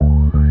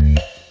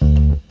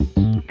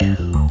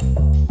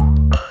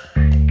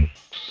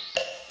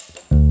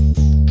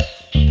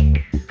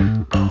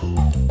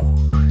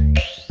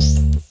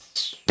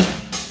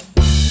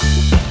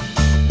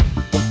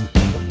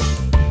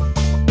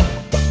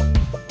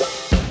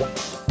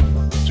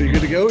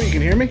go. You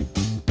can hear me?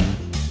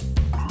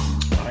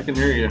 I can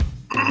hear you.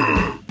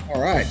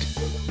 All right.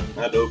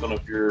 I had to open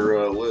up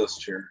your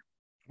list here.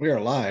 We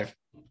are live.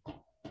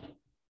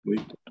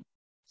 Sweet.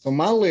 So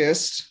my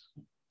list,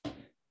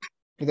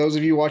 for those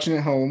of you watching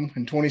at home,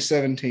 in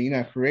 2017,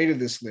 I created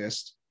this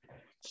list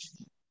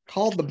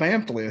called the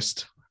BAMF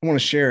list. I want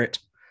to share it.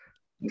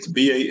 It's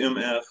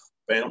BAMF,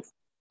 BAMF.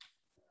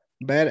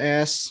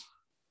 Badass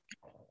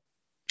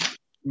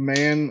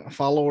man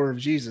follower of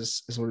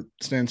Jesus is what it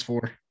stands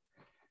for.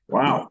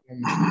 Wow.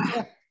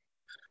 Yeah.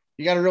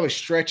 You got to really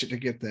stretch it to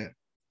get that.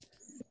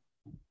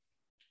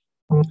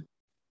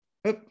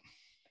 Oop.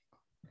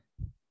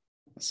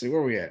 Let's see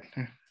where we at.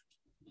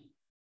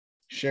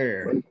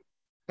 Share.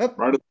 Oop.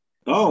 Right.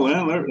 Oh,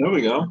 man, there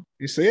we go.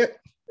 You see it?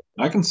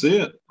 I can see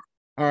it.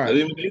 All right. I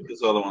didn't even need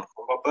this other one.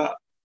 How about that?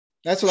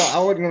 That's what I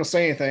wasn't going to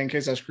say anything in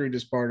case I screwed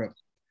this part up.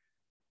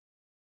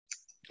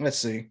 Let's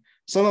see.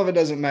 Some of it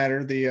doesn't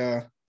matter.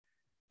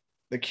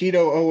 The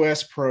Keto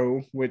OS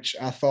Pro, which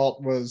I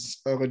thought was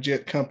a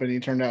legit company,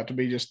 turned out to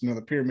be just another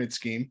pyramid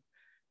scheme.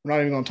 We're not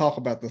even going to talk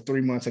about the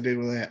 3 months I did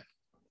with that.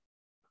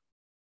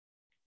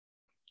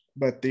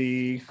 But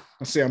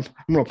let's see, I'm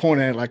going to point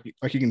at it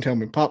like you can tell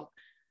me. Pop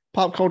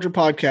culture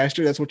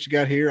podcaster, that's what you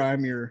got here.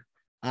 I'm your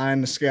eye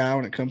in the sky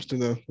when it comes to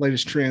the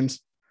latest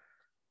trends.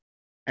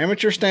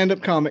 Amateur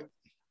stand-up comic.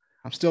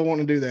 I'm still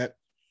wanting to do that.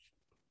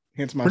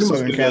 Hence my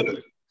Southern cap.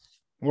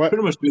 What?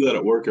 Pretty much do that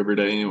at work every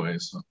day anyway.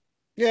 So.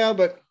 Yeah,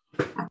 but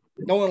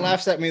no one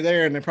laughs at me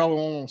there, and they probably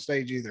won't on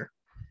stage either.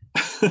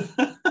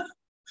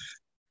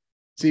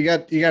 So you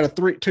got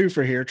a 2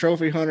 for here: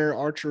 trophy hunter,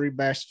 archery,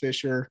 bass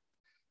fisher.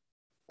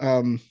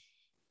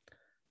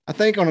 I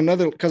think on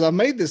another, because I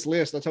made this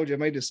list. I told you I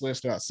made this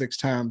list about 6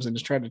 times and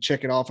just tried to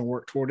check it off and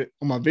work toward it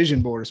on my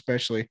vision board,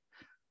 especially.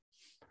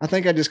 I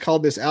think I just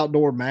called this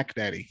outdoor Mac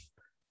Daddy,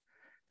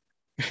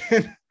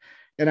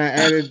 and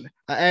I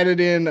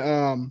added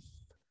in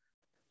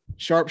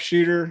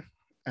sharpshooter,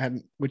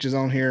 which is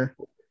on here.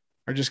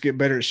 Or just get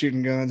better at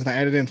shooting guns. And I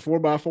added in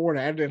 4x4 and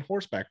I added in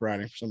horseback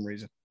riding for some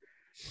reason.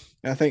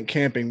 And I think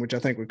camping, which I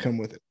think would come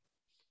with it.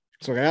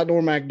 So I got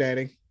outdoor Mac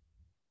Daddy.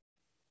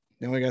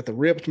 Then we got the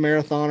ripped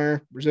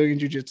marathoner, Brazilian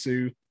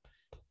Jiu-Jitsu.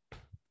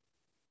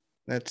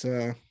 That's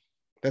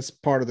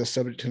part of the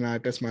subject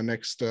tonight. That's my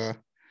next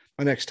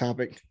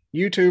topic.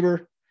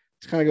 YouTuber.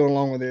 It's kind of going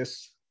along with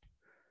this.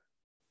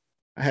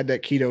 I had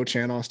that keto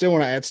channel. I still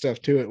want to add stuff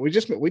to it. We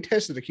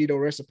tested a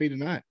keto recipe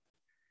tonight.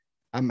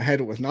 I'm had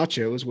it with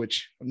nachos,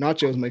 which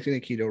nachos makes any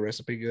keto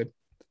recipe good.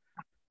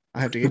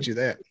 I have to get you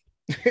that.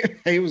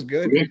 It was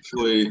good.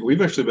 We've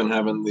actually been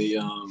having the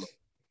what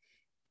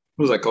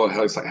was that called?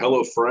 It's like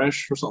Hello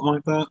Fresh or something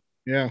like that.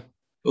 Yeah,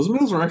 those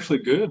meals are actually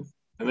good,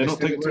 and they don't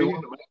take very long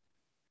to make.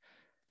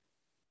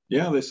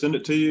 Yeah, they send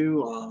it to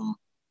you.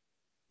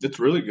 It's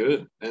really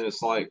good, and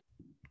it's like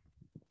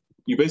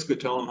you basically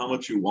tell them how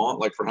much you want,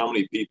 like for how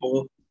many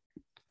people.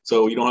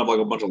 So you don't have like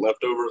a bunch of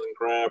leftovers and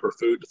crap or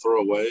food to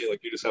throw away. Like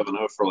you just have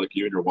enough for like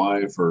you and your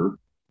wife, or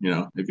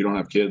if you don't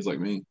have kids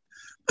like me.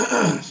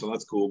 So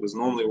that's cool, because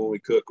normally when we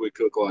cook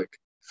like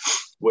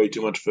way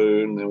too much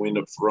food, and then we end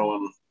up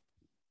throwing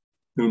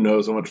who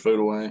knows how much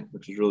food away,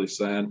 which is really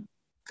sad.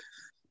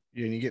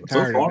 Yeah, and you get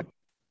tired of it.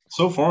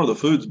 So far, the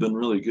food's been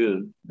really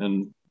good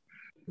and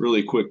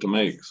really quick to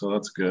make, so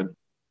that's good.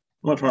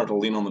 I'm not trying to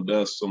lean on the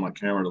desk so my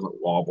camera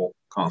doesn't wobble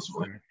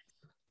constantly.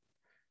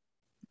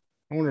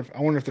 I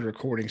wonder if the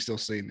recording's still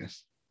seeing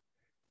this.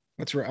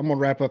 I'm gonna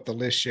wrap up the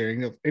list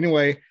sharing.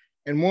 Anyway,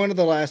 and one of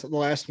the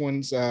last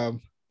ones, you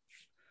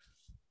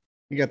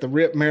got the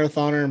RIP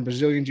marathoner and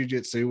Brazilian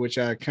Jiu-Jitsu, which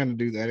I kind of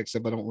do that,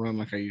 except I don't run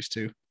like I used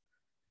to.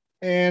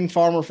 And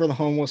farmer for the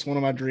homeless. One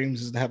of my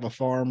dreams is to have a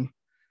farm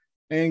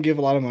and give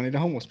a lot of money to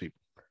homeless people.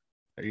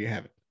 There you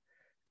have it.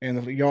 And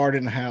the yard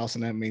in the house,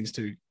 and that means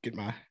to get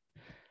my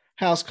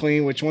house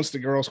clean, which once the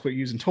girls quit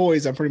using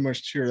toys, I'm pretty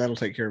much sure that'll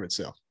take care of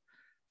itself.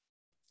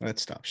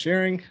 Let's stop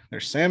sharing.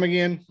 There's Sam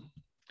again.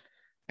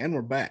 And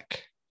we're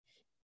back.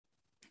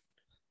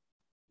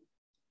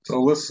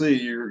 So let's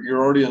see. You're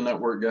already a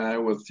network guy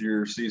with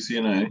your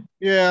CCNA.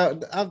 Yeah,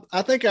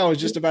 I think I was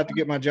just about to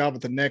get my job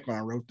at the neck when I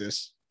wrote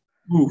this.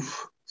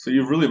 Oof. So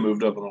you've really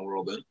moved up in the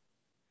world then.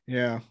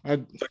 Yeah.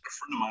 In fact, a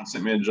friend of mine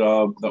sent me a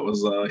job that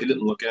was, he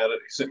didn't look at it.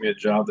 He sent me a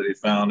job that he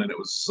found, and it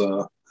was,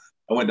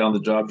 I went down the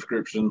job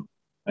description.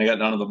 I got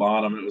down to the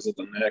bottom, and it was at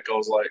the neck. I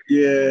was like,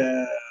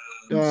 yeah,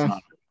 it's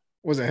not.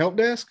 Was it help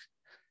desk?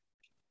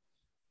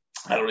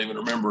 I don't even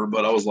remember,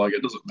 but I was like,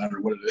 it doesn't matter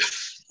what it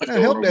is.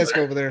 Help desk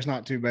over there is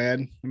not too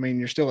bad. I mean,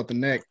 you're still at the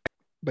neck,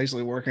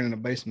 basically working in a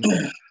basement.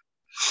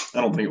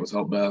 I don't think it was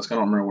help desk. I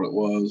don't remember what it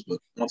was, but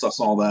once I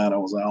saw that, I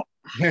was out.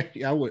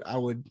 Yeah, I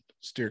would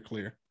steer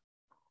clear.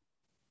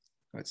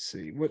 Let's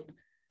see.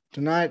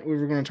 Tonight we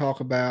were going to talk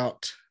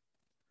about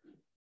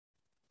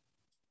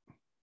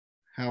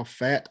how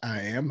fat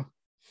I am.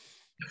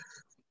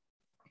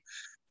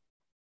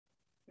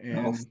 And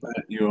how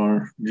fat you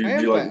are.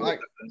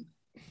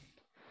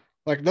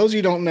 Like those of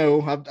you don't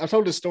know, I've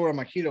told this story on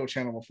my keto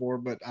channel before,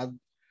 but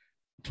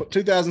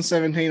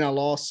 2017, I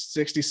lost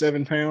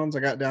 67 pounds.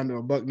 I got down to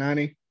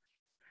 $190.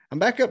 I'm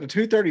back up to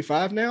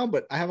 235 now,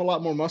 but I have a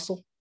lot more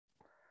muscle.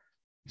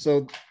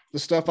 So the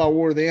stuff I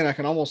wore then, I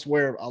can almost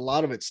wear a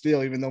lot of it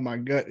still, even though my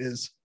gut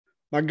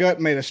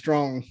made a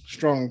strong,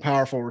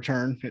 powerful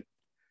return. It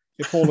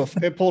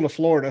pulled a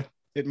Florida.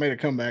 It made a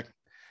comeback.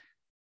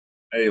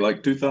 Hey,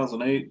 like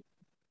 2008,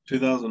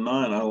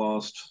 2009, I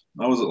was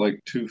at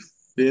like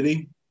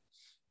 250.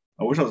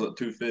 I wish I was at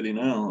 250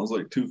 now. I was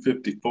like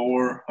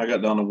 254. I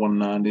got down to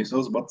 190. So it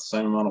was about the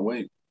same amount of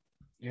weight.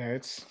 Yeah,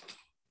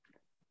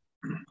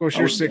 of course,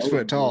 you're 6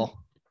 foot tall.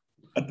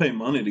 I'd pay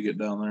money to get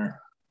down there.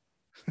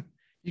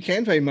 You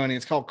can pay money.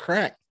 It's called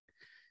crack.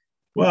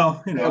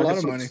 Well, a lot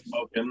of money.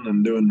 Smoking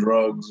and doing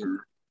drugs,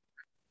 or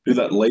do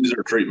that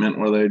laser treatment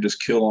where they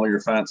just kill all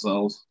your fat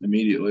cells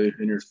immediately,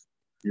 and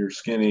you're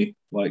skinny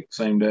like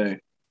same day.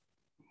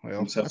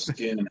 Well, just have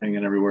skin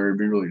hanging everywhere. It'd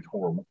be really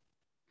horrible.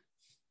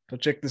 So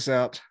check this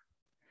out.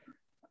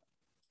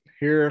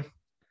 Here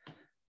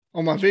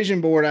on my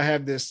vision board, I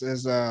have this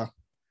as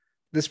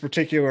this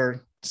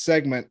particular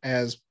segment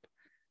as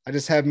I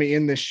just have me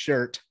in this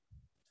shirt.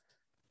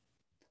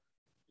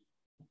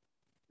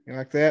 You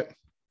like that?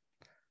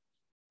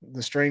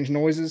 The strange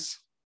noises.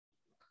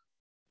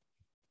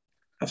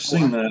 I've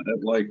seen that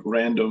at like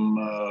random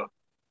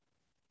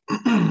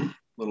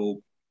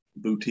little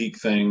boutique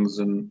things,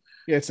 and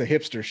yeah, it's a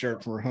hipster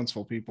shirt for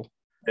Huntsville people.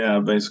 Yeah,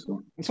 basically.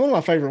 It's one of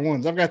my favorite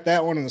ones. I've got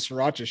that one and the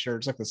Sriracha shirt.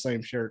 It's like the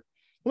same shirt.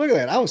 Look at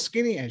that. I was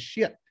skinny as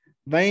shit.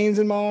 Veins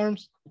in my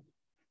arms.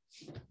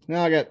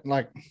 Now I got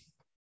like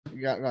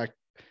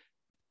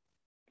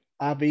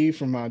IV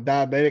from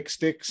diabetic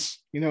sticks.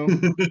 I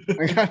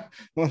got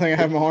one thing I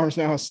have in my arms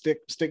now is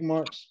stick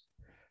marks.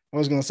 I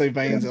was going to say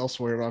veins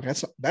elsewhere.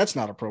 That's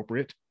not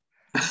appropriate.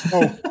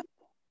 Oh,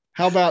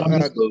 how about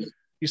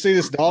you see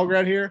this dog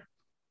right here?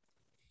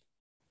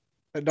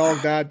 That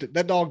dog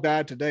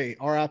died today.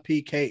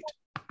 R.I.P. Kate.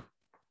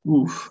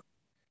 Oof.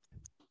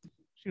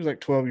 She was like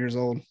 12 years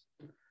old.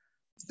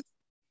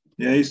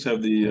 Yeah, I used to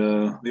have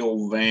the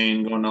old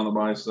vein going down the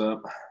bicep.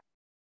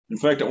 In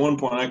fact, at one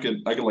point I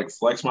could like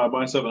flex my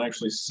bicep and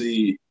actually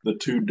see the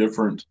two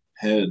different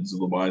heads of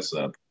the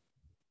bicep.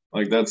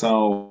 Like that's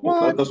what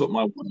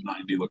my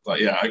 190 looked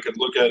like. Yeah, I could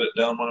look at it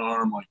down my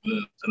arm like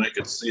this, and I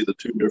could see the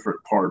two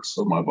different parts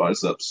of my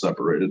bicep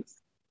separated.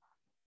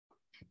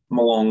 I'm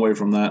a long way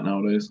from that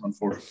nowadays,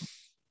 unfortunately.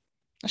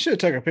 I should have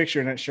taken a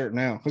picture in that shirt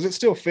now because it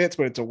still fits,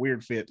 but it's a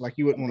weird fit. Like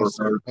you wouldn't want to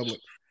see it in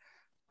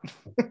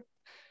public.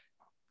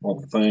 All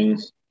the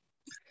things.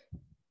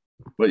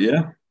 But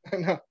yeah. I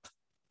know.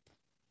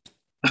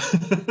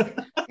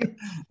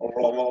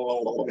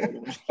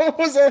 What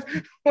was that?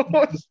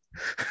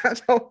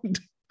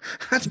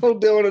 I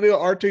told Dylan to do an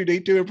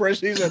R2D2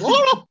 impression. He said,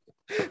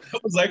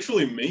 That was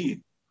actually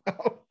me. That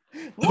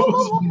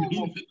was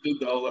me that did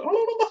that. I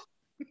was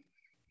like,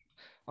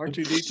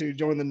 R2D2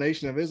 joined the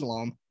Nation of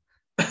Islam.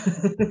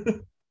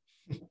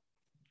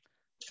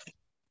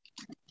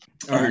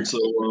 All right, so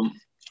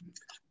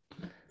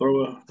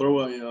throw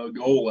a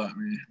goal at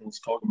me. Let's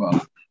talk about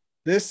it.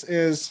 This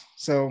is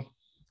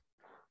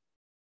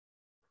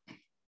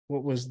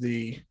what was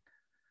before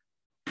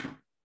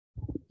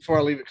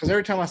I leave it, because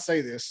every time I say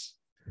this,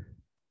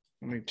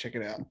 let me check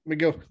it out. Let me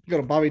go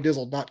to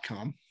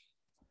bobbydizzle.com.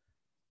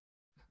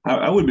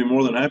 I would be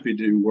more than happy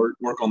to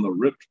work on the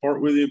ripped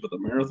part with you, but the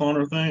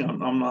marathoner thing,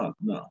 I'm not.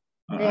 No.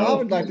 I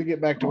would like to get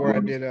back to where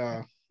I did.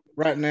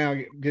 Right now,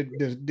 did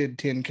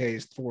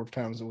 10Ks 4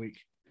 times a week.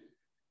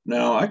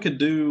 Now I could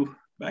do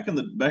back in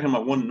my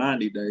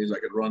 190 days. I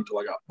could run till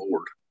I got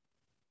bored.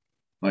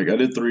 Like I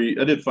did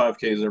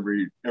 5Ks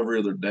every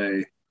other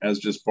day as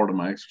just part of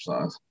my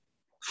exercise.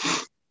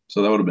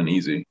 So that would have been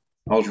easy.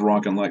 I was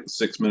rocking like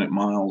 6-minute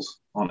miles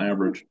on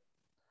average.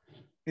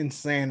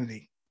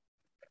 Insanity.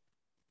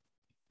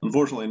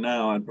 Unfortunately,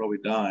 now I'd probably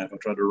die if I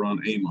tried to run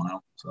 8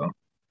 mile. So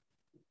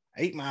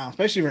 8 miles,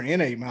 especially if you're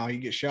in 8 mile, you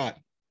get shot.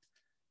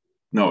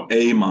 No,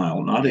 a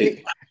mile, not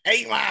 8.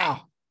 8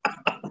 mile.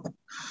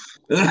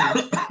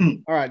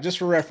 All right, just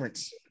for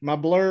reference, my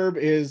blurb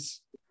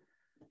is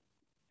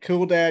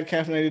cool dad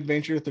caffeinated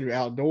adventure through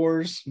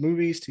outdoors,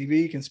 movies,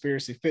 TV,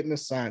 conspiracy,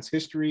 fitness, science,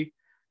 history,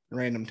 and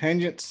random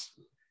tangents.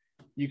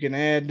 You can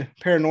add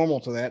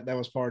paranormal to that. That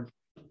was part.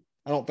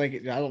 I don't think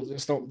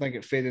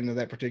it fit into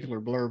that particular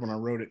blurb when I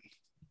wrote it.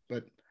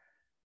 But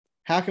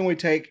how can we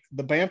take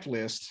the BAMF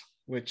list,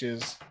 which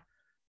is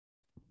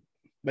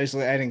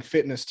basically adding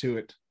fitness to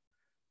it,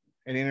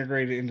 and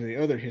integrate it into the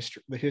other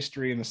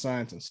history and the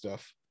science and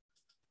stuff,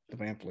 the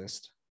BAMF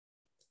list?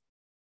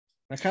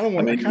 I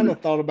kind of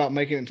thought about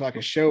making it into like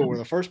a show where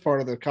the first part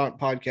of the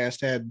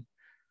podcast had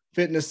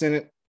fitness in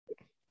it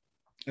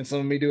and some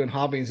of me doing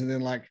hobbies, and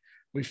then like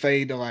we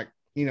fade to like,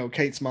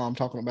 Kate's mom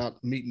talking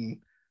about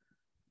meeting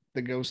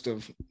the ghost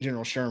of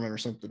General Sherman or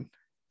something.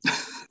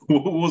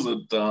 What was it?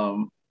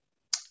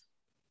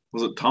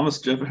 Was it Thomas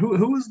Jefferson?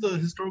 Who was the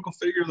historical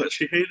figure that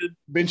she hated?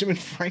 Benjamin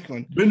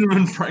Franklin.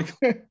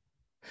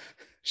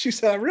 She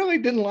said, I really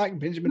didn't like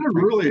Benjamin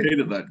Franklin. I really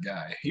hated that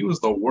guy. He was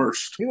the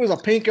worst. He was a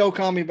pinko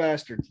commie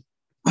bastard.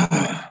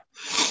 I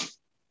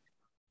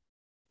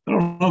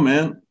don't know,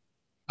 man.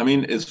 I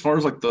mean, as far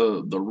as like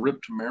the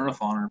ripped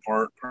marathoner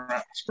part,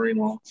 crap, screen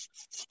lock.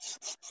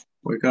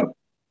 Wake up.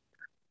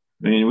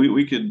 I mean,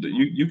 we could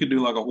you could do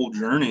like a whole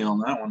journey on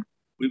that one.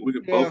 We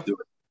could Yeah, both do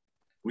it.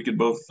 We could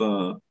both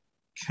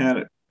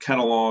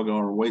catalog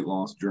our weight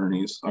loss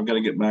journeys. I've got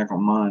to get back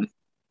on mine.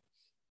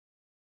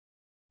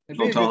 it'd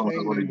be Don't a tell good them I've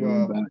thing already to.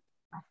 going back.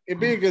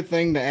 It'd be a good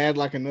thing to add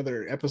like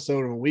another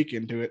episode of a week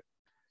into it.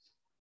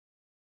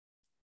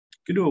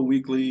 Could do a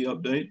weekly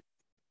update.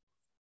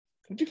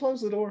 Would you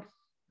close the door?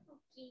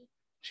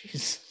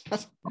 Jeez. I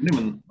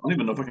don't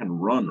even know if I can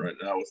run right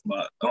now with my.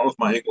 I don't know if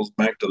my ankle's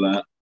back to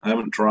that. I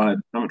haven't tried.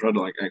 I haven't tried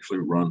to like actually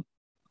run.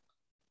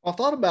 I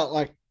thought about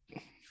like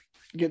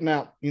getting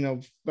out,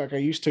 like I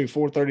used to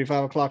 4:30,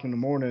 5 o'clock in the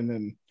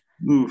morning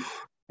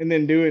Oof. and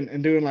then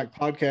doing like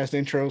podcast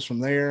intros from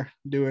there,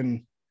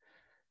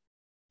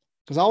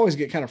 because I always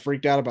get kind of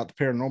freaked out about the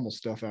paranormal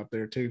stuff out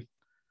there too.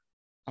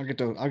 I'll get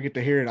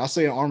to hear it. I'll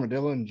see an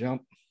armadillo and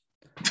jump.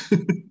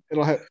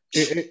 It'll have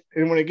it,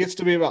 and when it gets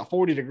to be about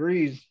 40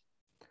 degrees,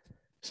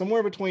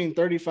 somewhere between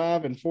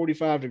 35 and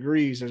 45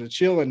 degrees, there's a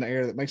chill in the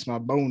air that makes my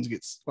bones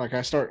get like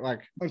I start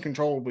like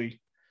uncontrollably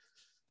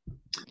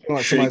feel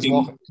like somebody's Shaking.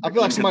 walking. I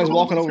feel like somebody's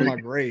walking over my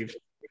grave.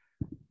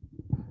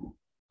 I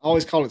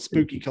always called it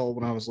spooky cold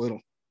when I was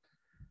little.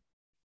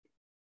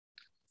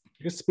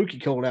 It's spooky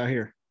cold out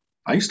here.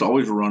 I used to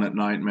always run at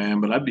night,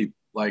 man, but I'd be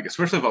like,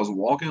 especially if I was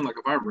walking, like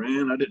if I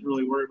ran, I didn't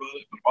really worry about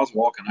it. But if I was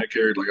walking, I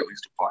carried like at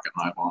least a pocket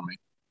knife on me.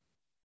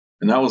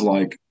 And that was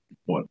like,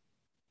 what,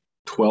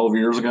 12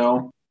 years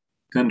ago?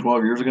 10,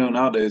 12 years ago?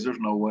 Nowadays, there's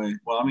no way.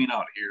 Well, I mean,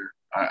 out here,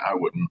 I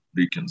wouldn't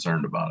be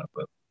concerned about it.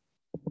 But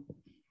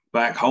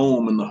back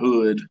home in the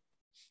hood.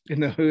 In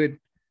the hood.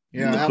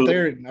 Yeah, out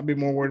there, I'd be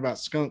more worried about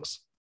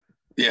skunks.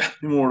 Yeah,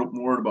 more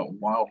worried about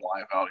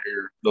wildlife out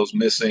here. Those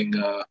missing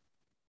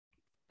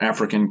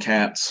African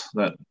cats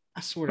that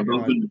I swear to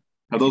God.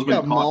 Have those been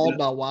got caught mauled yet?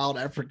 by wild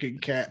African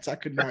cats. I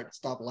could not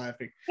stop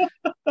laughing.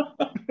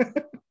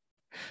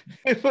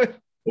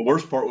 The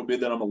worst part would be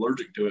that I'm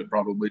allergic to it,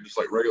 probably just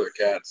like regular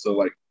cats. So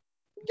like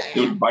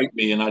it would bite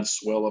me and I'd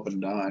swell up and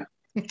die.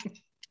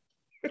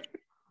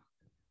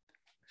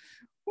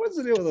 What's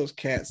the deal with those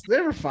cats? Did they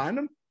ever find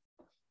them?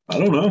 I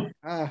don't know.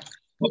 I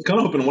was kind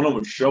of hoping one of them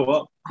would show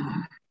up.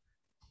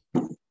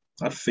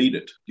 I'd feed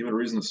it, give it a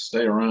reason to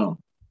stay around.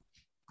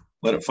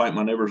 Let it fight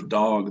my neighbor's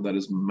dog that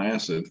is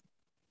massive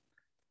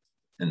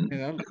and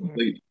a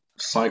complete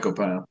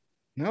psychopath.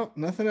 Nope,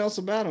 nothing else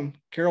about them.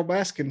 Carol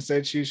Baskin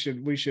said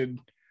we should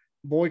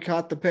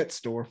boycott the pet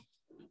store.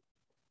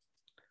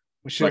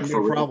 Which shouldn't be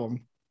a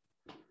problem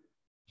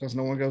because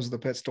no one goes to the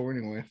pet store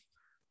anyway.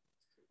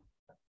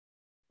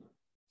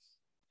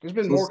 There's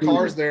been more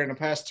cars there in the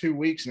past 2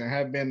 weeks than there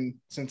have been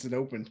since it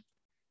opened.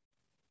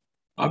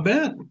 I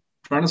bet.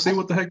 Trying to see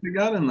what the heck they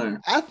got in there.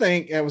 I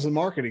think that was a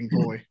marketing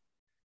ploy.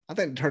 I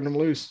think they turned them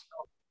loose.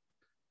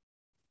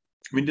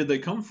 I mean, did they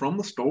come from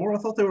the store? I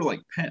thought they were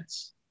like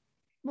pets.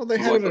 Well, they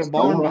had them in a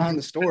barn behind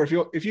the store.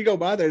 If you go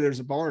by there, there's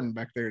a barn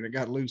back there that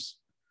got loose.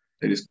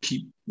 They just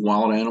keep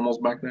wild animals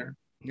back there.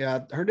 Yeah,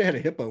 I heard they had a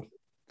hippo.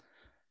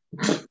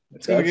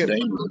 It's gonna get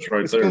dangerous right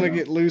there. It's gonna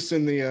get loose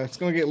in the. It's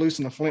gonna get loose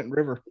in the Flint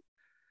River.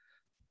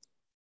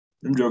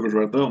 Them jokers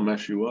right there will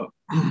mess you up.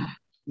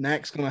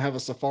 Knack's gonna have a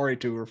safari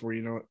tour for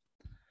you know it.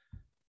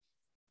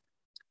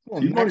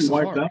 Well, You've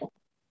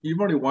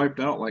already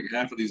wiped out like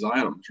half of these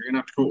items. You're gonna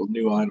have to come up with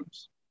new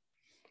items.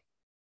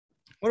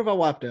 What have I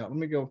wiped out? Let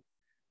me go.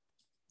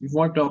 You've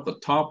wiped out the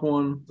top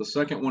one. The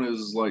second one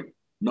is like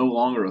no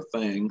longer a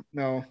thing.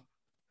 No.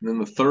 And then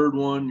the third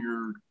one,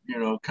 you're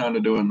kind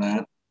of doing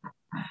that.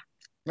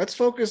 Let's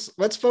focus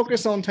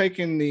on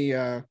taking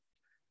the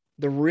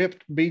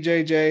ripped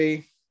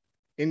BJJ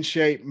in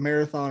shape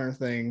marathoner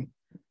thing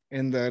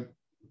and the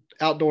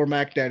outdoor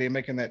Mac Daddy and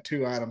making that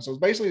 2 items. So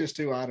it's basically just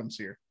 2 items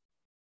here.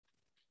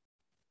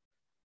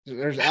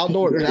 There's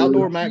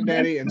outdoor Mac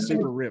Daddy and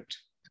super ripped.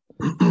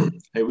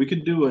 Hey, we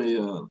could do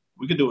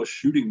a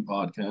shooting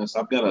podcast.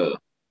 I got a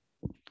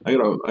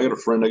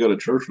friend I go to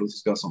church with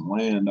that's got some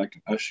land.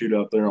 I shoot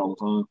out there all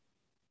the time.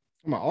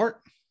 My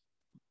Art?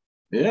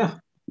 Yeah.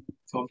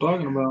 That's what I'm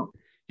talking about.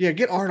 Yeah,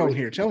 get Art on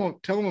here. Tell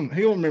him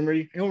he'll remember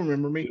you. He'll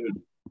remember me.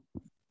 Dude,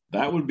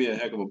 that would be a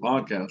heck of a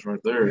podcast right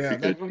there. Yeah,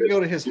 we could go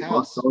to his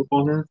house.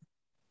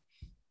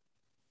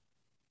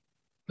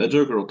 That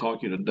joker will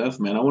talk you to death,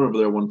 man. I went over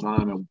there one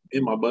time and me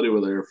and my buddy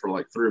were there for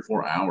like 3 or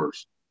 4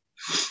 hours.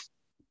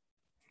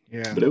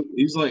 Yeah. But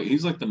he's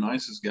like the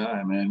nicest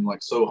guy, man.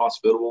 Like so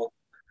hospitable.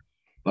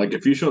 Like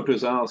if you show up to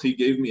his house, he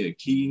gave me a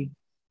key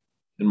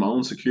and my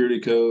own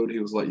security code. He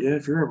was like, yeah,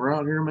 if you're ever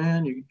out here,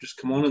 man, you can just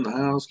come on in the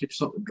house, get you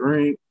something to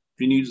drink.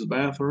 If you need to use the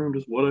bathroom,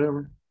 just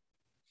whatever.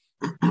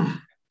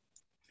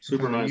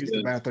 Super nice. Use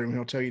the bathroom,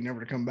 he'll tell you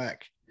never to come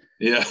back.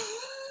 Yeah.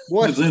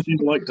 What? Because then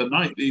like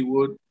tonight he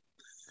would.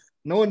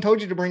 No one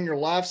told you to bring your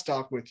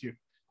livestock with you.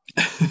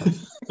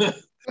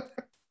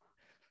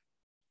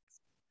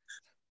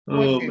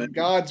 What in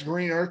God's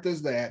green earth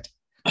is that?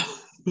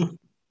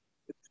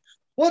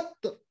 What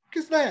the fuck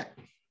is that?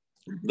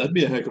 That'd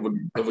be a heck of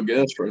a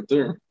guest right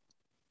there.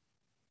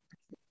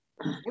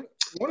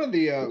 one of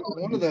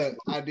the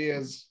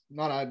ideas,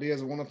 not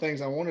ideas, one of the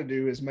things I want to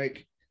do is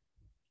make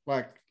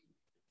like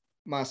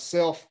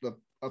myself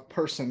a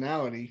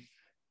personality.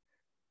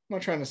 I'm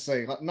not trying to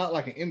say not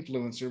like an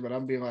influencer, but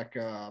I'm being like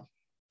I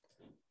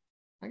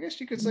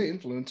guess you could say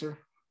influencer.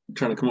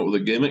 Trying to come up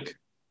with a gimmick.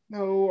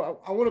 No,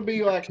 I want to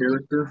be like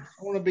character.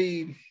 I want to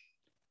be.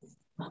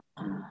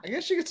 I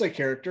guess you could say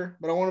character,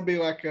 but I want to be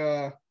like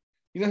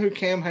you know who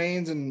Cam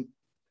Hanes and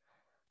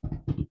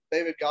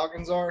David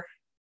Goggins are?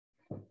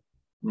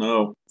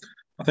 No,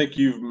 I think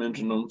you've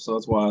mentioned them, so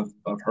that's why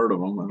I've heard of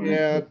them.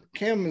 Yeah,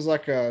 Cam is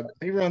like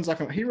he runs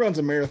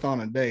a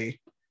marathon a day.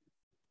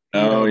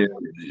 Oh yeah,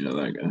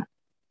 that guy.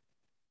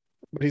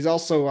 But he's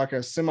also like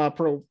a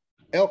semi-pro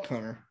elk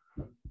hunter.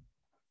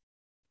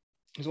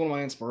 He's one of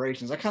my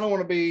inspirations. I kind of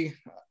want to be.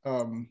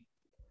 What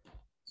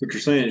you're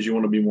saying is you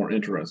want to be more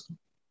interesting.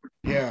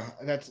 Yeah,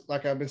 that's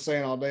like I've been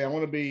saying all day. I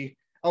want to be.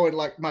 I would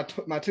like my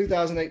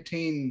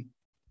 2018.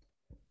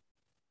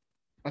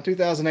 My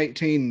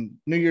 2018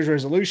 New Year's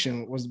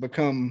resolution was to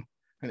become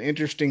an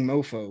interesting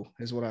mofo,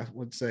 is what I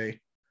would say.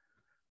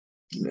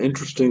 An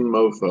interesting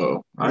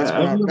mofo.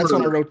 That's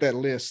when I wrote that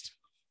list.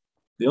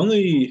 The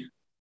only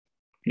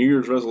New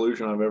Year's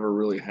resolution I've ever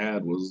really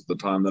had was the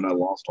time that I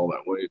lost all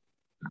that weight.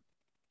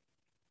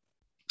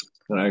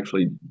 And I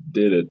actually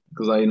did it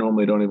because I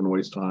normally don't even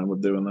waste time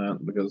with doing that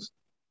because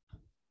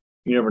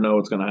you never know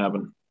what's going to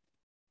happen.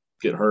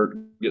 Get hurt,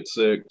 get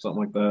sick,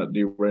 something like that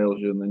derails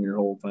you, and then your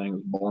whole thing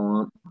is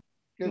blown up.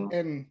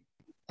 And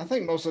I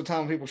think most of the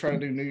time when people try to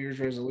do New Year's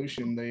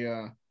resolution, they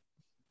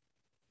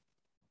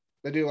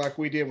do like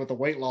we did with the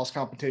weight loss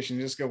competition,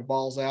 just go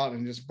balls out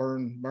and just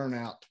burn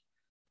out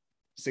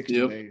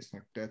 60 days.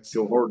 Like that's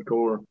go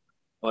hardcore.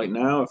 Like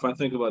now, if I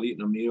think about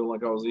eating a meal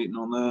like I was eating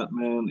on that,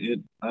 man,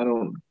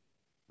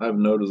 I have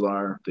no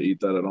desire to eat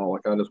that at all.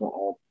 Like I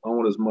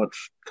want as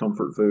much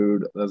comfort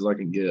food as I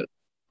can get.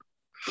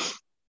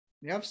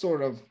 Yeah, I've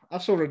sort of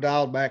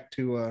dialed back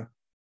to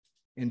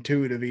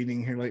intuitive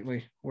eating here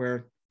lately,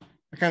 where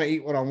I kind of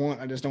eat what I want.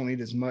 I just don't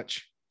eat as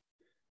much.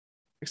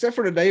 Except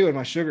for today with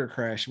my sugar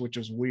crash, which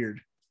was weird.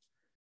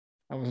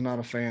 I was not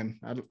a fan.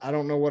 I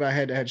don't know what I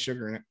had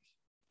sugar in it.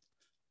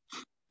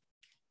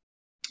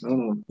 I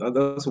don't know.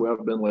 That's the way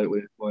I've been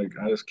lately. Like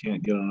I just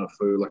can't get enough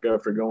food. Like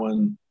after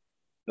going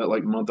that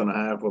like month and a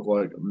half with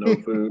like no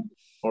food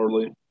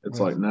hardly,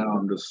 it's like now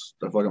I feel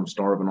like I'm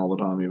starving all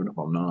the time, even if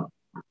I'm not.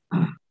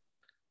 I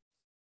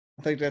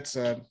think that's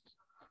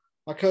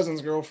my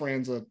cousin's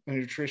girlfriend's a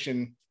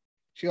nutrition.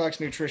 She likes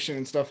nutrition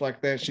and stuff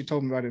like that. She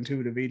told me about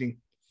intuitive eating.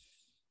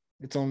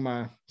 It's on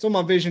my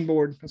vision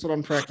board. That's what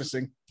I'm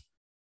practicing.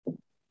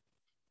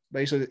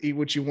 Basically, eat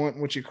what you want,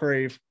 and what you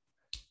crave.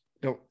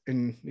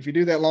 And if you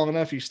do that long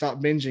enough, you stop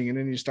binging, and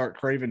then you start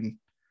craving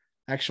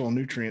actual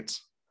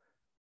nutrients.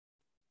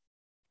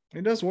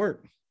 It does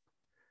work.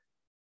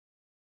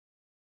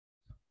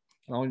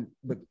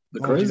 But the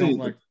crazy,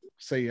 like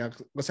say,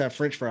 let's have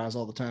French fries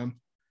all the time.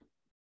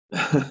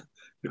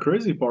 The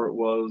crazy part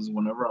was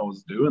whenever I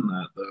was doing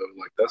that though,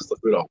 like that's the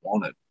food I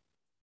wanted.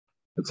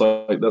 It's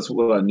like that's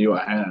what I knew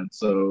I had.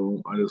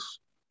 So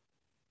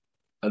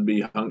I'd be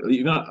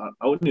hungry.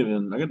 I wouldn't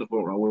even. I get to the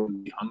point where I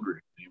wouldn't be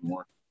hungry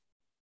anymore.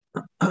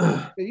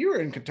 You were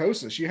in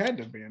ketosis. You had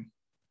to have been.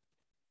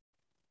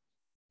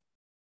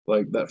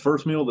 Like that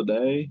first meal of the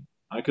day,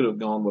 I could have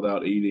gone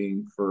without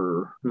eating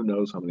for who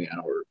knows how many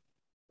hours.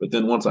 But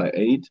then once I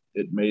ate,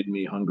 it made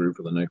me hungry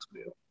for the next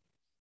meal.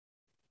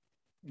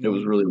 It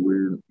was really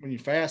weird. When you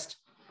fasted,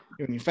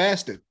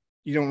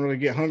 you don't really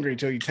get hungry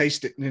until you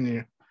taste it, and then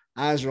your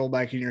eyes roll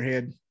back in your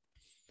head.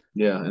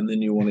 Yeah, and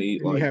then you want to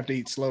eat you have to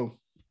eat slow.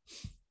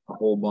 A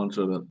whole bunch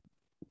of it.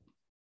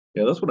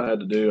 Yeah, that's what I had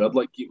to do. I'd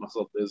like keep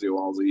myself busy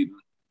while I was eating,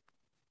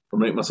 or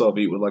make myself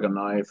eat with like a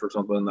knife or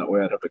something. That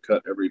way, I'd have to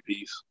cut every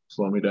piece,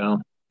 slow me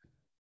down.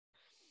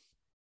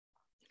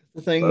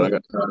 The thing, but I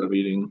got tired of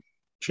eating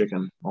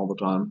chicken all the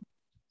time.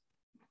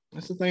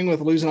 That's the thing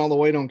with losing all the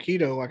weight on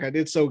keto. Like I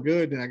did so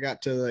good, and I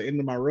got to the end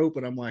of my rope,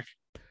 and I'm like,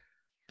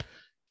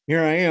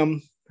 here I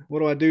am. What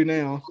do I do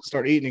now?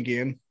 Start eating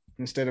again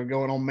instead of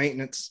going on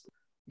maintenance.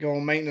 Go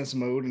on maintenance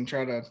mode and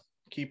try to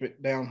keep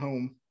it down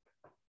home.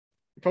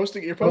 You're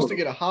supposed to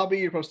get a hobby.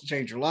 You're supposed to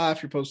change your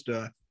life. You're supposed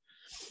to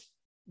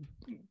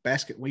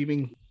basket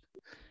weaving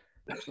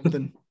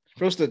something.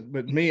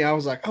 But me, I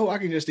was like, oh, I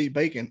can just eat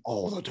bacon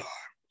all the time.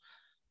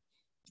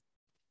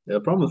 Yeah,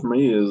 the problem for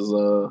me is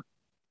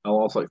I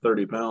lost like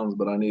 30 pounds,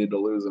 but I needed to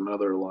lose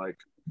another like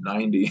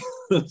 90.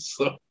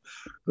 So it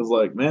was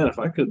like, man, if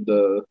I could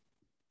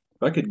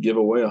give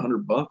away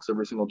 $100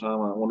 every single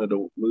time I wanted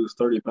to lose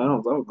 30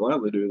 pounds, I would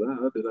gladly do that.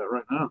 I'd do that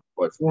right now.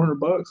 Like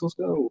 $400, let's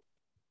go.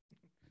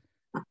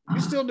 You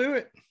still do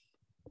it.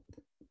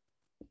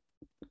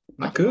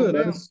 I could.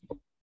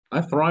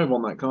 I thrive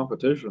on that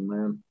competition,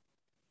 man.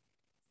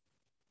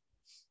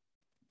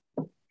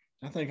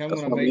 I think I'm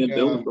going to make.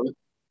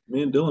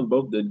 Me and Dylan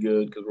both did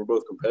good because we're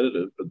both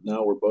competitive, but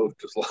now we're both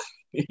just like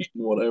eating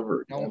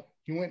whatever.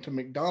 You went to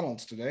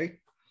McDonald's today.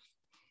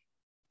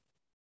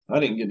 I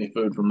didn't get any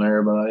food from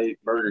there, but I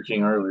ate Burger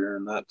King earlier,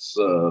 and that's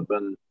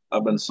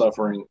I've been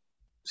suffering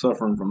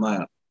suffering from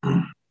that.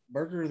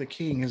 Burger the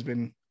King has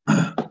been,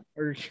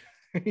 or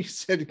he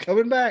said,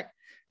 coming back,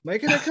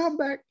 making a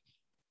comeback.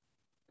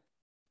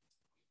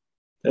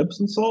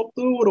 Epsom salt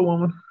through it, a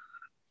woman.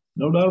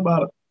 No doubt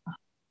about it.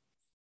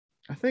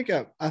 I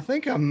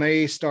think I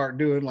may start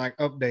doing like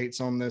updates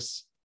on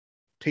this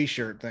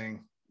t-shirt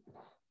thing.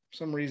 For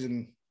some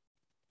reason.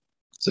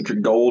 Is it your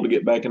goal to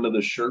get back into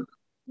this shirt?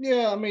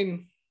 Yeah, I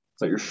mean, is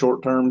that your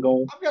short-term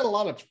goal? I've got a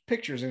lot of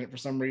pictures in it for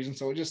some reason,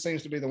 so it just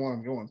seems to be the one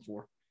I'm going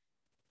for.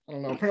 I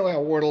don't know. Apparently, I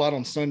wore it a lot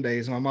on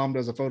Sundays. My mom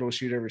does a photo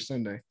shoot every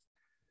Sunday.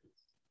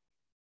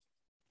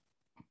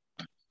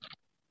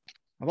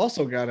 I've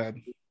also got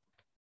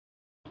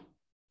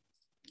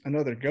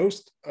another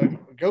ghost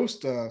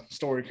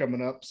story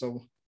coming up.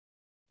 So,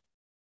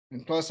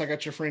 and plus, I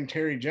got your friend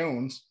Terry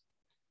Jones.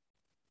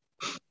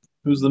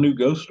 Who's the new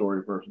ghost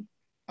story person?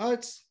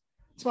 It's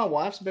my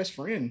wife's best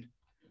friend.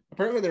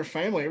 Apparently, their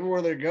family,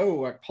 everywhere they go,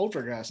 like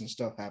poltergeists and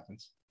stuff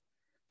happens.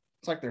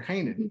 It's like they're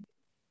haunted.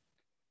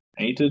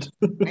 Haunted?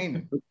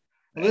 Haunted.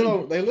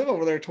 They live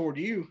over there toward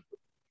you,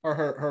 or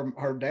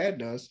her dad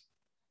does.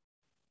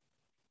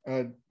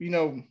 You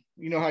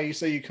know how you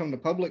say you come to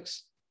Publix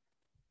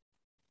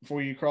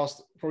before you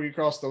cross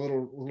the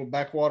little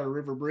backwater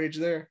river bridge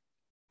there.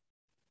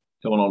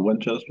 Coming on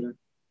Winchester?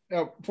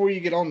 Before you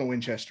get on the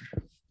Winchester,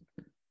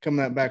 come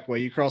that back way.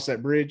 You cross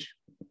that bridge.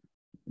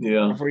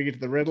 Yeah. Before you get to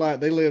the red light,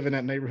 they live in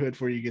that neighborhood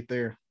before you get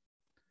there.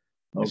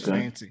 It's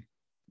fancy.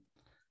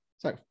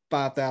 It's like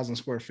 5,000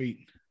 square feet,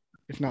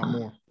 if not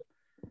more.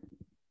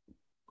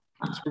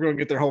 So we're going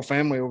to get their whole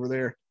family over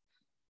there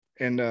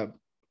and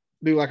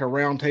do like a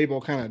round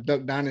table kind of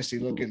Duck Dynasty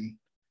looking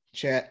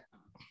chat.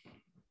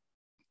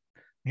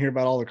 Hear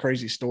about all the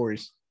crazy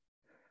stories.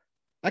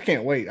 I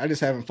can't wait. I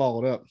just haven't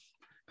followed up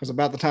because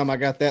about the time I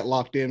got that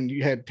locked in,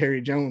 you had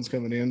Terry Jones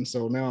coming in.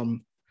 So now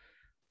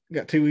I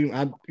got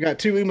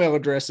two email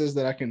addresses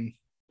that I can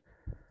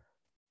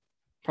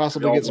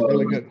possibly get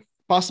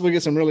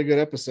some really good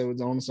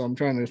episodes on. So I'm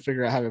trying to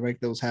figure out how to make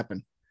those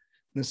happen.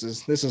 This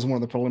is one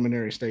of the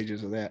preliminary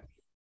stages of that.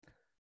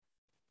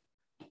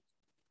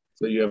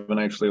 So you haven't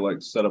actually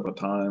like set up a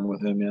time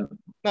with him yet?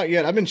 Not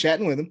yet. I've been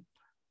chatting with him.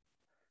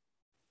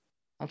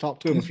 I've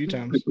talked to him a few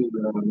times.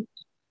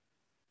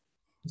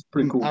 It's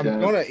pretty cool. I'm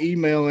going to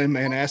email him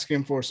and ask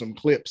him for some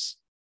clips,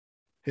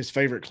 his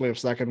favorite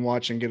clips that I can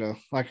watch and get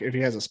like if he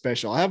has a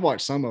special. I have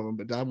watched some of them,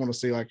 but I want to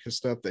see like his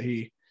stuff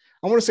I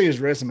want to see his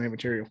resume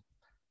material.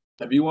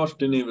 Have you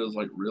watched any of his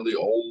like really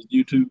old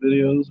YouTube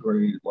videos where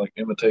he like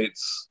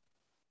imitates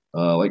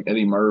like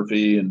Eddie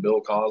Murphy and Bill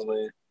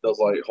Cosby? Does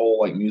like whole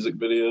like music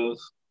videos?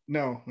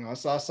 No, I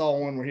saw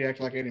one where he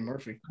acted like Eddie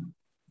Murphy.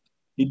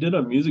 He did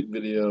a music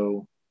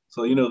video.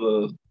 So you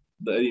know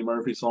the Eddie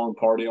Murphy song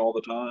 "Party All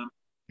the Time."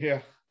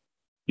 Yeah.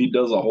 He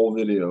does a whole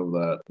video of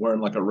that, wearing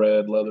like a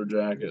red leather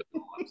jacket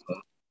and all that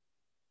stuff.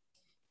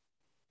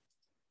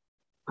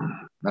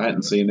 I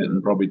hadn't seen it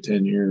in probably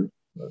 10 years.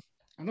 But.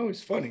 I know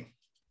he's funny.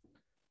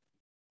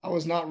 I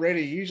was not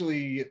ready.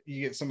 Usually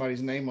you get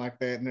somebody's name like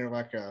that and they're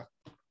like,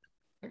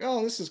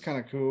 oh, this is kind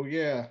of cool.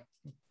 Yeah.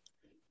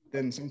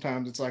 Then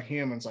sometimes it's like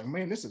him and it's like,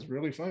 man, this is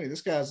really funny.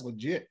 This guy's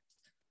legit.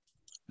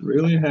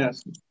 Really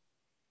has to.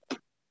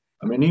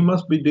 I mean, he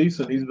must be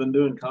decent. He's been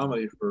doing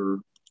comedy for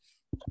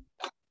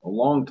a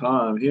long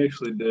time. He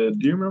actually did.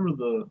 Do you remember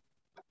the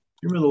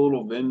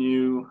little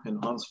venue in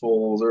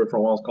Huntsville? Was there for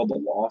a while? It's called the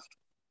Loft.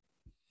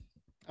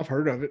 I've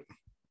heard of it.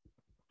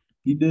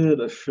 He did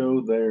a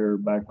show there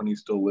back when he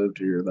still lived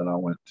here that I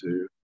went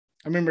to.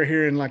 I remember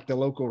hearing like the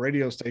local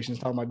radio stations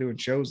talking about doing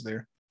shows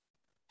there.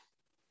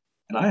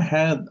 And I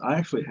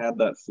actually had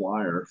that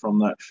flyer from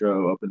that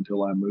show up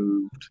until I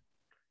moved.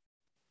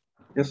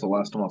 I guess the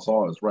last time I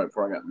saw it was right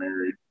before I got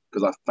married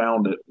because I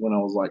found it when I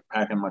was like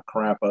packing my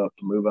crap up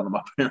to move out of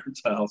my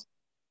parents' house.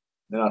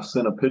 Then I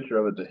sent a picture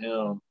of it to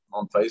him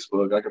on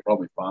Facebook. I could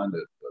probably find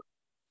it, but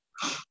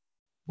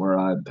where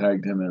I had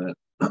tagged him in it.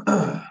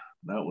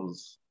 that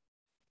was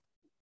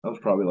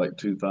probably like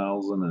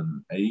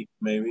 2008,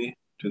 maybe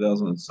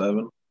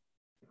 2007.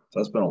 So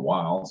that's been a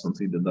while since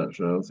he did that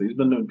show. So he's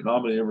been doing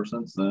comedy ever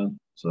since then.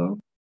 So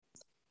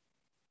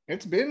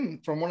it's been,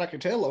 from what I can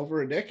tell,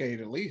 over a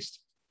decade at least.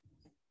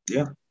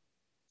 Yeah.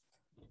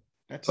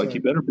 That's like he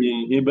better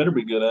be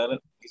good at it.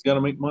 He's got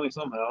to make money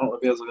somehow. I don't know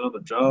if he has another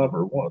job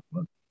or what,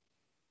 but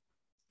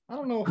I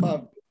don't know if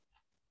I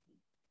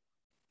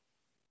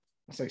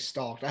say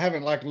stalked. I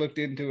haven't like looked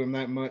into him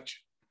that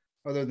much,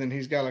 other than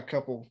he's got a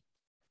couple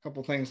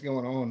things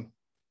going on.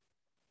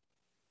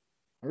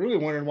 I really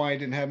wondered why he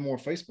didn't have more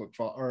Facebook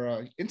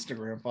or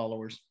Instagram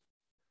followers.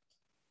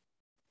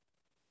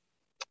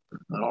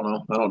 I don't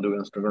know. I don't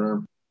do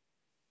Instagram.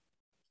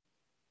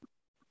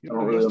 I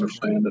don't really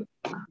understand it.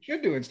 You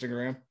should do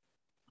Instagram.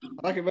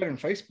 I like it better than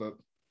Facebook.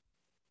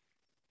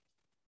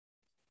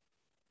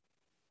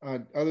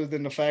 Other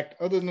than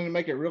to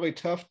make it really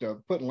tough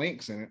to put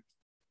links in it.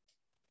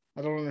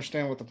 I don't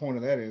understand what the point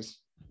of that is.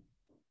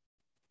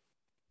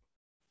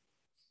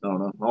 I don't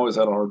know. I always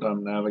had a hard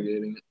time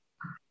navigating it.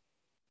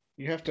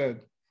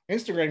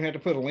 Instagram, you have to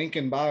put a link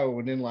in bio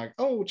and then like,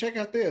 oh, check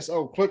out this.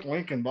 Oh, click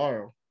link in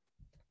bio.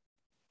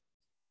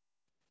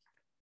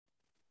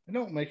 They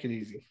don't make it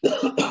easy.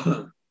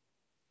 I'm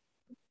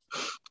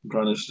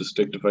trying to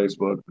stick to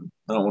Facebook.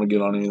 I don't want to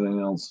get on anything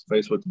else.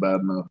 Facebook's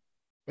bad enough.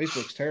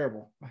 Facebook's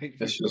terrible. I hate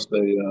Facebook. It's just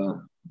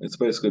it's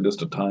basically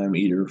just a time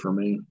eater for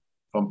me.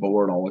 If I'm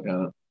bored, I'll look at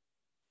it.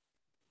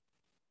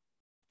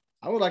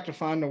 I would like to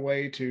find a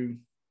way to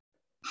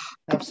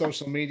have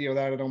social media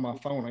without it on my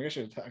phone. I guess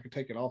I could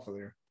take it off of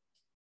there.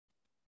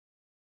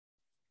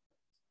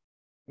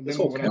 This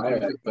whole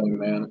kayak thing,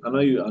 man. I know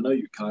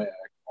you kayak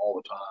all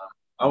the time.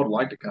 I would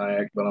like to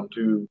kayak, but I'm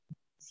too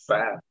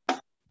fat.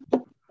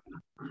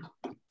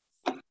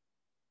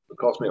 It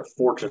cost me a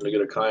fortune to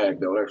get a kayak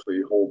that would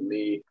actually hold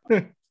me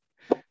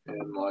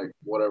and like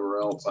whatever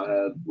else I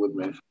had with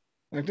me.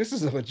 Like, this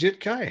is a legit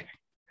kayak.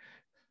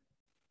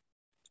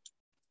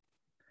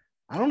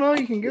 I don't know.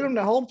 You can get them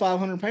to hold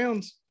 500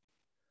 pounds.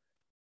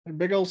 They're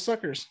big old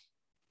suckers.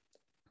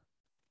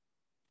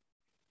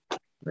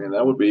 Man,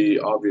 that would be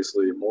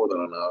obviously more than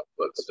enough,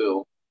 but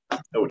still, it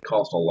would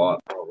cost a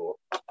lot. Probably.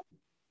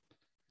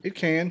 It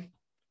can.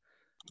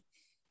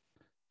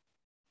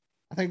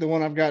 I think the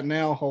one I've got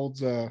now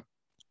holds is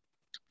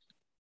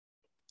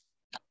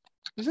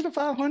it a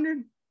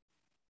 500?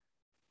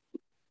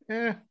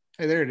 Yeah.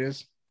 Hey, there it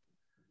is.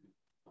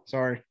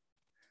 Sorry.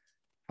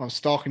 I was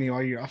stalking you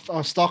while you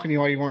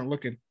weren't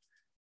looking.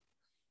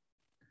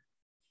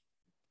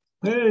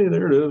 Hey,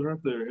 there it is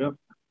right there. Yep.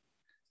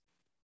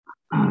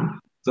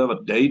 Does it have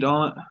a date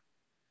on it?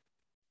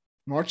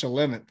 March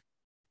 11th,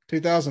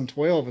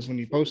 2012 is when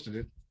you posted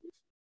it.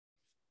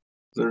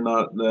 There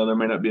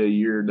may not be a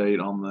year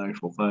date on the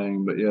actual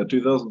thing, but yeah,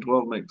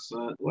 2012 makes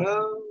sense.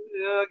 Well,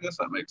 yeah, I guess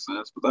that makes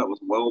sense, but that was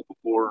well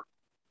before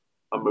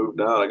I moved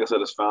out. I guess I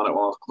just found it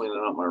while I was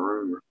cleaning out my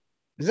room.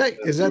 Is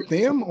that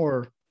them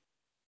or?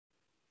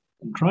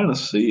 I'm trying to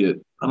see it.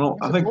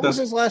 What was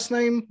his last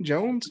name?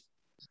 Jones?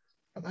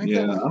 I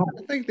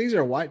think these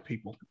are white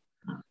people.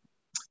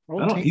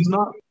 He's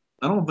not.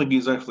 I don't think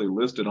he's actually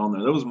listed on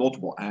there. There was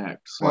multiple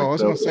acts. I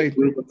was going to say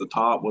group at the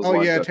top was. Oh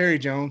yeah, Terry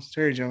Jones.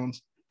 Terry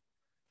Jones.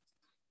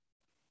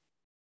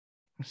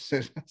 I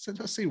said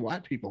I see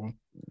white people.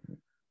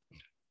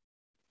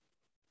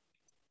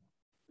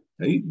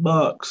 $8.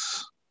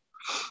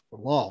 The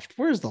Loft.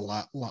 Where's the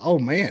lot? Oh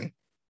man,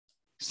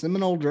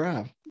 Seminole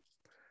Drive.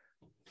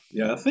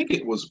 Yeah, I think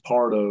it was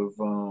part of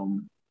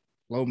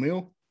Low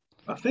Mill.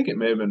 I think it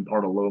may have been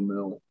part of Low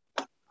Mill.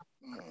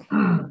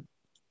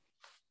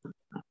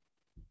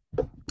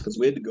 Because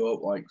we had to go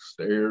up like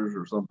stairs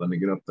or something to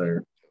get up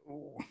there.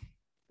 It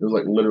was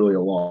like literally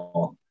a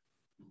walk.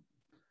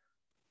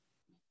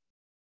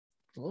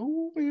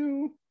 Low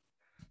Mill.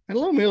 And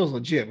Low Mill is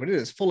legit, but it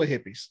is full of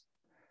hippies.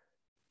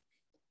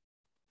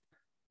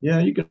 Yeah,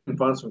 you can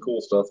find some cool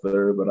stuff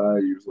there, but I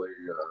usually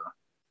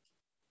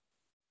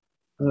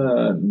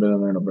haven't been in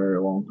there in a very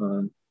long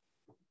time.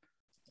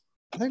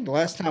 I think the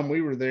last time we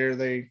were there,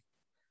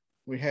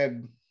 we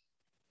had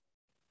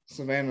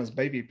Savannah's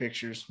baby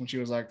pictures when she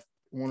was like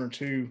 1 or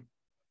 2.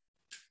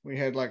 We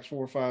had like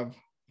 4 or 5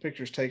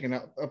 pictures taken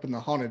up in the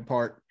haunted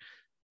part.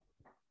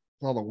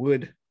 All the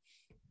wood.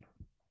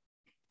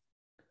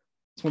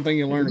 It's one thing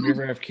you learn if you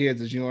ever have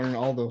kids is you learn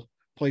all the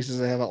places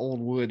that have old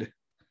wood.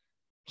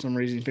 For some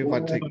reason, people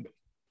like to take.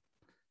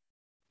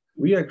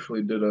 We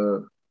actually did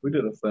a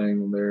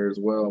thing there as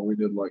well. We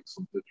did like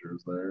some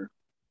pictures there.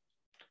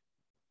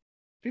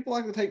 People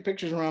like to take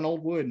pictures around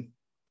old wood.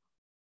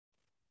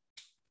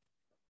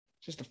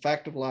 Just a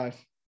fact of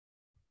life.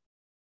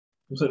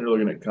 I'm sitting here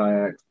looking at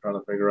kayaks, trying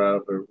to figure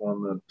out if there's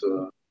one that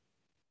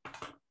I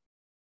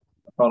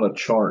found a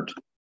chart.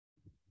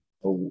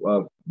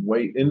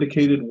 Weight,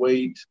 indicated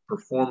weight,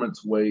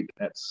 performance weight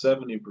at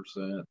 70%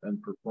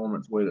 and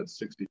performance weight at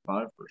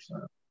 65%.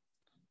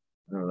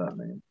 Whatever that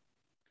means.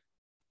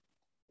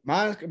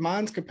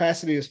 Mine's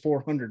capacity is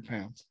 400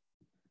 pounds.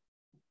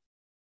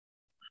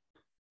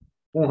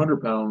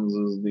 400 pounds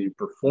is the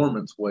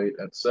performance weight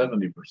at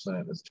 70%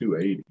 is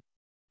 280.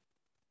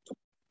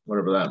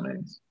 Whatever that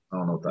means. I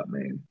don't know what that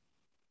means.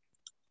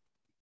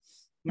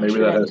 Maybe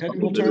that has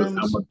something to do with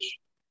how much.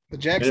 The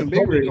Jackson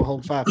Big Rig will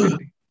hold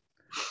 550.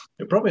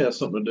 It probably has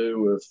something to do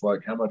with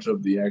like how much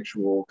of the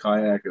actual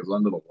kayak is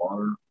under the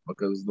water,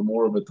 because the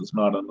more of it that's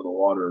not under the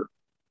water,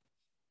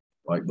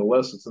 like the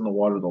less it's in the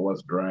water, the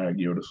less drag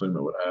you would assume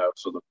it would have.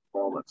 So the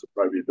performance would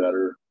probably be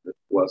better if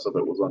less of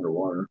it was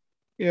underwater.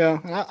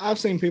 Yeah. I've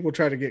seen people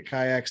try to get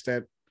kayaks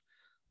that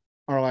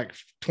are like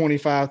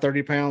 25,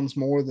 30 pounds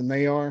more than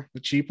they are, the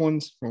cheap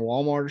ones from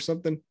Walmart or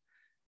something.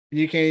 And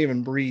you can't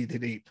even breathe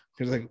deep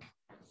because they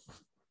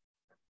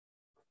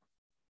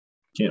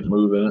can't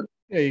move in it.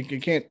 Yeah, you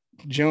can't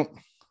jump.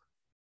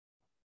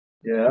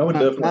 Yeah, I would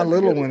definitely. My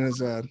little one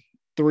is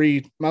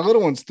my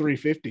little one's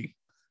 350,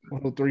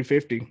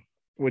 350,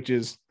 which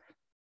is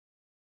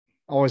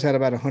always had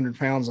about 100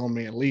 pounds on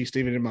me at least,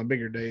 even in my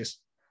bigger days.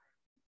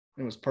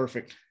 It was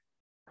perfect.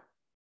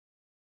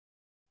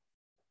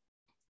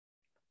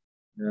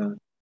 Yeah,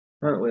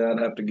 apparently I'd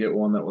have to get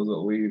one that was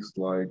at least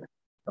like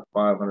a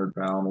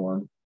 500-pound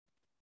one.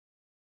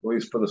 At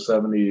least for the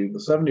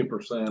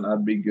 70%,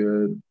 I'd be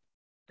good.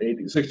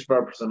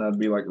 65%, I'd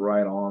be like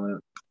right on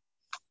it.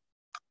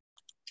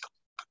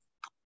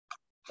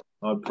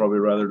 I'd probably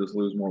rather just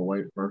lose more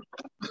weight first.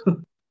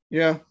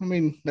 Yeah, I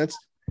mean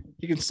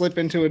you can slip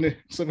into a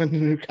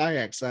new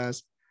kayak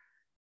size.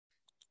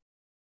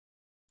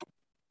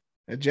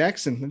 At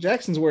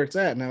Jackson's where it's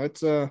at now.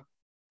 It's they're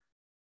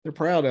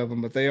proud of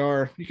them, but they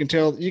are. You can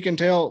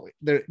tell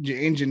their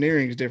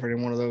engineering is different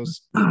in one of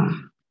those.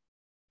 Kind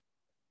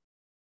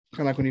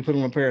of like when you put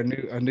on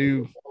a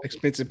new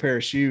expensive pair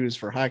of shoes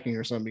for hiking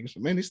or something.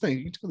 Man, these things,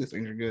 you can tell these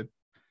things are good.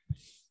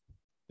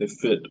 They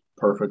fit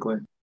perfectly.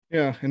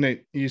 Yeah, and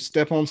you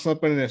step on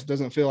something and it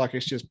doesn't feel like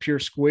it's just pure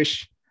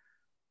squish,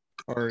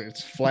 or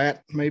it's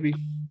flat maybe.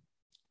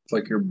 It's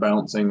like you're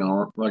bouncing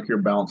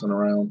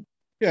around.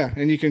 Yeah,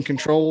 and you can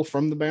control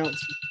from the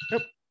bounce.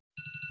 Yep,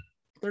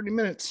 30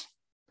 minutes.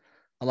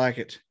 I like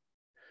it.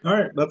 All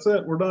right, that's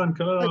it. We're done.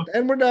 Cut it off.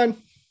 And we're done.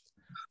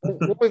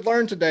 What we've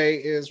learned today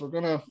is we're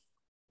gonna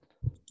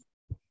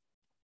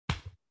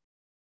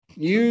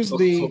use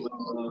the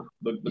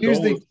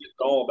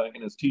doll back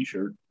in his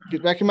t-shirt.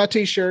 Get back in my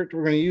t-shirt.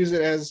 We're going to use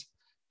it as,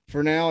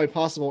 for now, a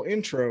possible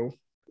intro,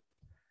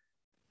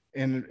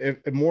 and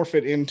morph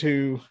it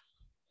into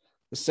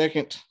the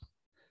second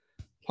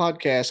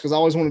podcast because I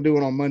always want to do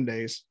it on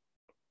Mondays.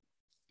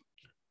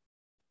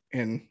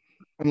 And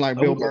unlike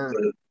Bill Burr,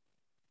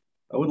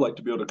 I would like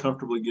to be able to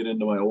comfortably get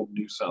into my old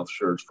New South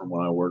shirts from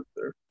when I worked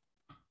there.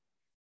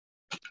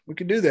 We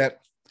could do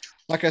that.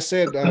 Like I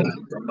said, I'm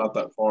not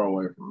that far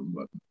away from them,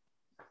 but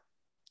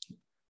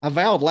I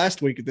vowed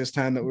last week at this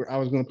time that I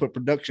was going to put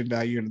production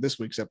value into this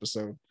week's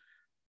episode,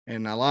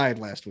 and I lied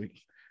last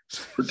week.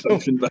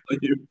 Production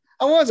value.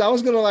 I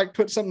was going to like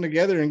put something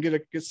together and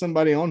get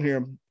somebody on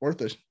here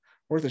worth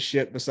a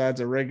shit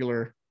besides a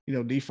regular,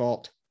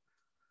 default.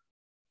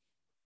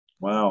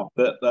 Wow,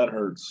 that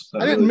hurts.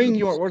 I didn't mean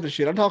you weren't worth a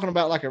shit. I'm talking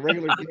about like a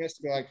regular guest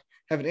to like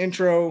have an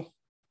intro.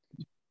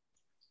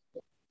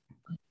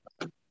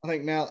 I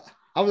think now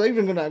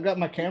I've got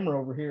my camera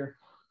over here.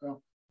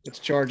 Well, it's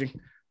charging.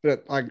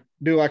 But I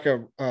do like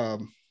a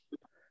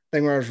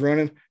thing where I was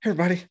running. Hey,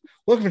 everybody,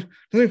 welcome to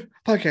the new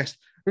podcast.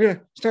 We're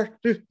gonna start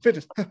doing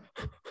fitness. I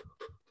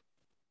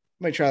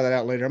may try that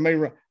out later.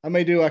 I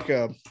may do like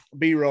a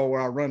B-roll where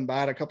I run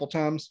by it a couple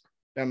times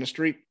down the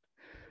street,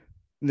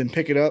 and then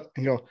pick it up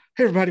and go,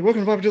 "Hey, everybody,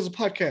 welcome to Bobby Dizzle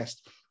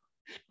podcast.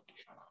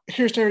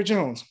 Here's Terry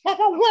Jones."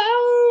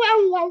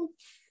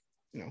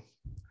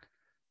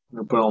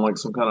 You're put on like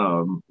some kind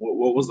of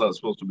what was that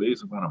supposed to be?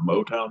 Some kind of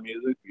Motown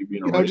music?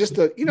 Just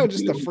the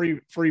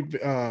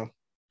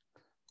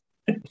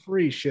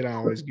free shit I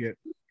always get.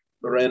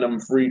 The random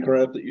free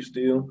crap that you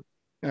steal.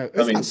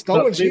 It's not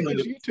stolen shit.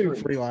 It's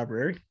YouTube free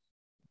library.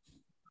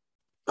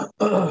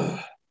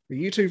 The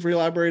YouTube free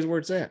library is where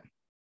it's at.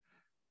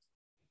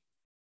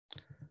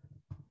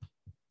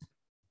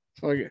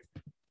 So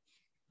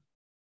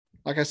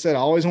like I said, I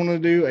always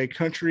wanted to do a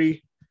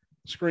country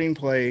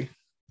screenplay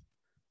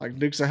like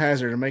Dukes of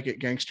Hazzard and make it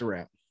gangster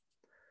rap.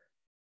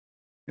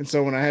 And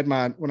so when I had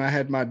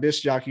my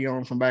disc jockey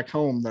on from back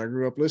home that I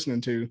grew up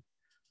listening to,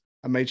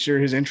 I made sure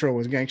his intro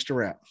was gangster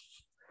rap.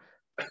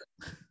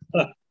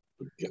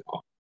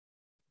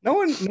 No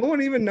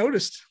one even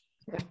noticed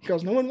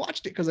because no one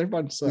watched it because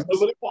everybody sucks.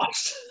 Nobody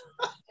watched.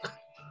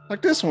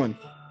 Like this one.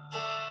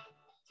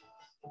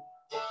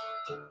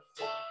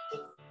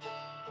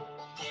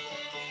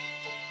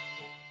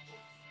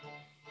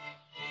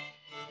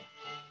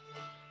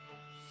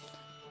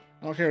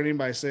 I don't care what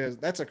anybody says.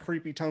 That's a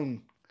creepy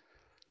tone.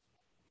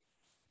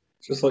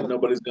 Just like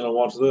nobody's going to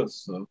watch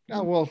this. So.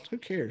 Oh, well, who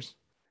cares?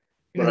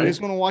 You know who's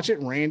going to watch it?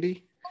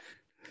 Randy.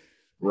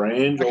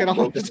 I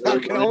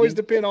can always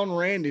depend on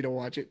Randy to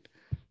watch it.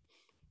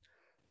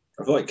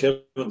 I feel like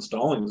Kevin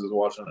Stallings is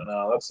watching it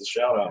now. That's the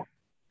shout out.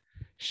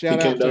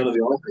 Shout out to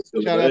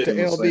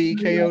LD,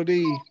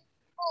 KOD,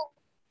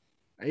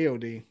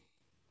 AOD.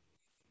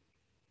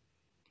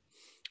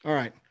 All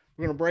right.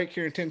 We're going to break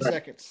here in 10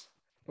 seconds.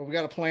 But we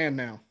got a plan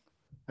now.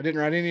 I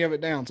didn't write any of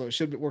it down, so it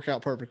should work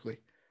out perfectly.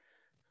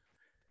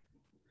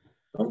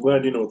 I'm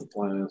glad you know what the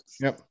plan is.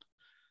 Yep.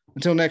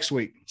 Until next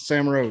week,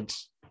 Sam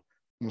Rhodes. I'm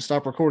going to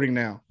stop recording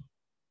now.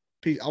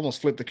 I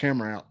almost flipped the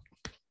camera out.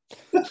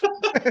 It's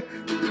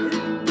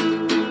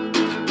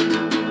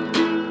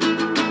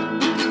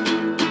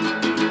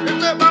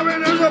a Bobby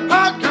Dizzle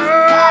podcast.